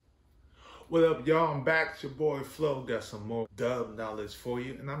What up, y'all? I'm back. It's your boy Flo. Got some more dub knowledge for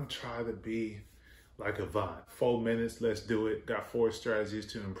you, and I'm trying to be like Avant. 4 minutes, let's do it. Got 4 strategies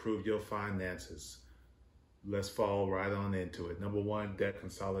to improve your finances. Let's fall right on into it. Number 1, debt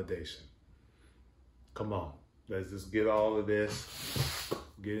consolidation. Come on, let's just get all of this.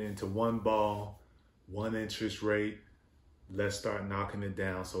 Get into one ball, one interest rate. Let's start knocking it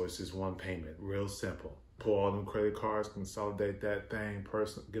down so it's just one payment. Real simple. Pull all them credit cards, consolidate that thing,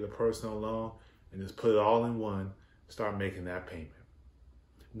 get a personal loan, and just put it all in one. Start making that payment.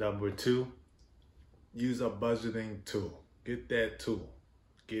 Number 2, use a budgeting tool. Get that tool.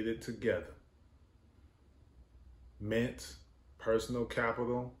 Get it together. Mint, personal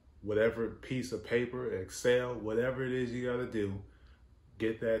capital, whatever piece of paper, Excel, whatever it is you got to do,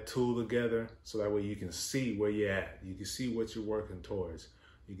 get that tool together so that way you can see where you're at. You can see what you're working towards.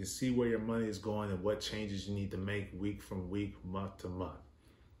 You can see where your money is going and what changes you need to make week from week, month to month.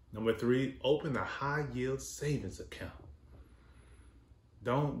 Number 3, open a high yield savings account.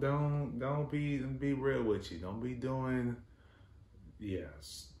 Don't be real with you. Don't be doing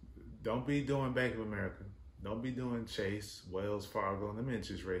Bank of America. Don't be doing Chase, Wells Fargo. Them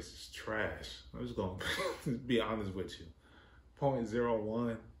interest rates is trash. I'm just gonna be honest with you.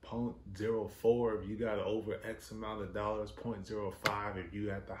 0.01, 0.04 if you got over X amount of dollars, 0.05 if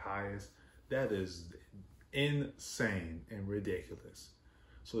you at the highest. That is insane and ridiculous.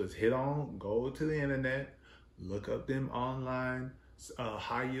 So let's go to the internet, look up them online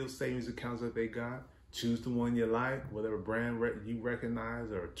high yield savings accounts that they got. Choose the one you like, whatever brand you recognize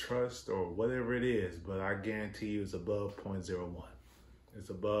or trust or whatever it is, but I guarantee you it's above 0.01.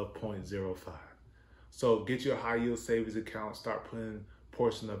 It's above 0.05. So get your high yield savings account, start putting a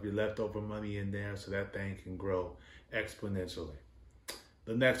portion of your leftover money in there so that thing can grow exponentially.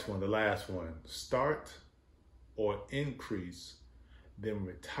 The next one, the last one, start or increase them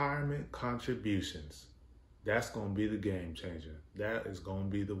retirement contributions. That's gonna be the game changer. That is gonna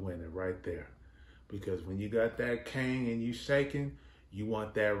be the winner right there. Because when you got that cane and you shaking, you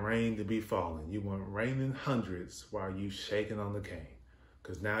want that rain to be falling. You want rain in hundreds while you shaking on the cane.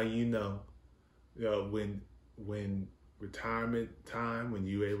 Because now you know when retirement time, when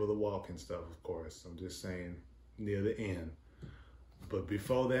you able to walk and stuff, of course. I'm just saying near the end. But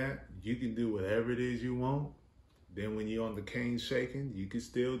before that, you can do whatever it is you want. Then when you're on the cane shaking, you can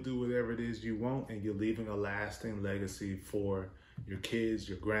still do whatever it is you want, and you're leaving a lasting legacy for your kids,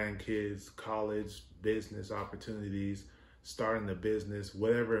 your grandkids, college, business opportunities, starting a business,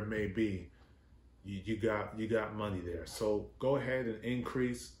 whatever it may be. You got money there. So go ahead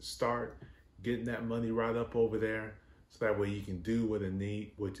and start getting that money right up over there, so that way you can do what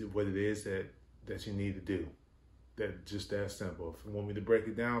it is that you need to do. Just that simple. If you want me to break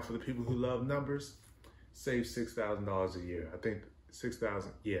it down for the people who love numbers, save $6,000 a year. I think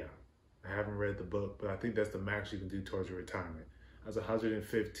 6,000. Yeah, I haven't read the book, but I think that's the max you can do towards your retirement. That's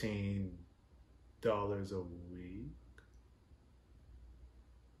 $115 a week.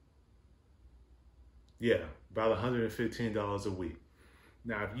 Yeah, about $115 a week.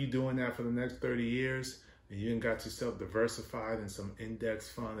 Now, if you're doing that for the next 30 years and you ain't got yourself diversified in some index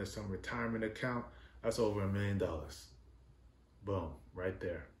fund or some retirement account, that's over $1 million. Boom, right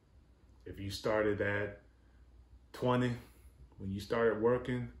there. If you started at 20, when you started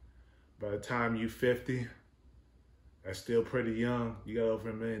working, by the time you 50, that's still pretty young. You got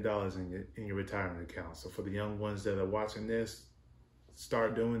over $1 million in your retirement account. So for the young ones that are watching this,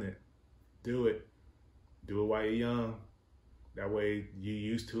 start doing it. Do it. Do it while you're young. That way you're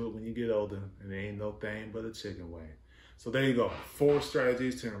used to it when you get older, and there ain't no thing but a chicken wing. So there you go. 4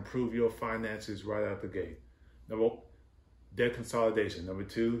 strategies to improve your finances right out the gate. Number 1, debt consolidation. Number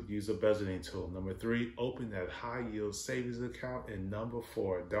 2, use a budgeting tool. Number 3, open that high yield savings account. And number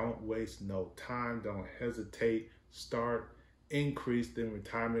 4, don't waste no time. Don't hesitate. Start, increase the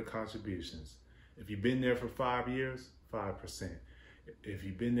retirement contributions. If you've been there for 5 years, 5%. If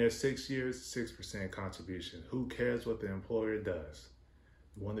you've been there 6 years, 6% contribution. Who cares what the employer does?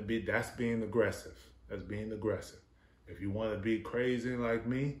 You want to be, that's being aggressive. That's being aggressive. If you want to be crazy like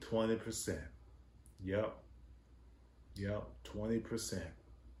me, 20%. Yep, 20%.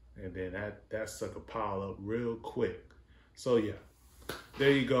 And then that sucker pile up real quick. So yeah,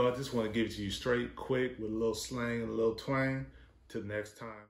 there you go. I just want to give it to you straight, quick, with a little slang and a little twang. Till next time.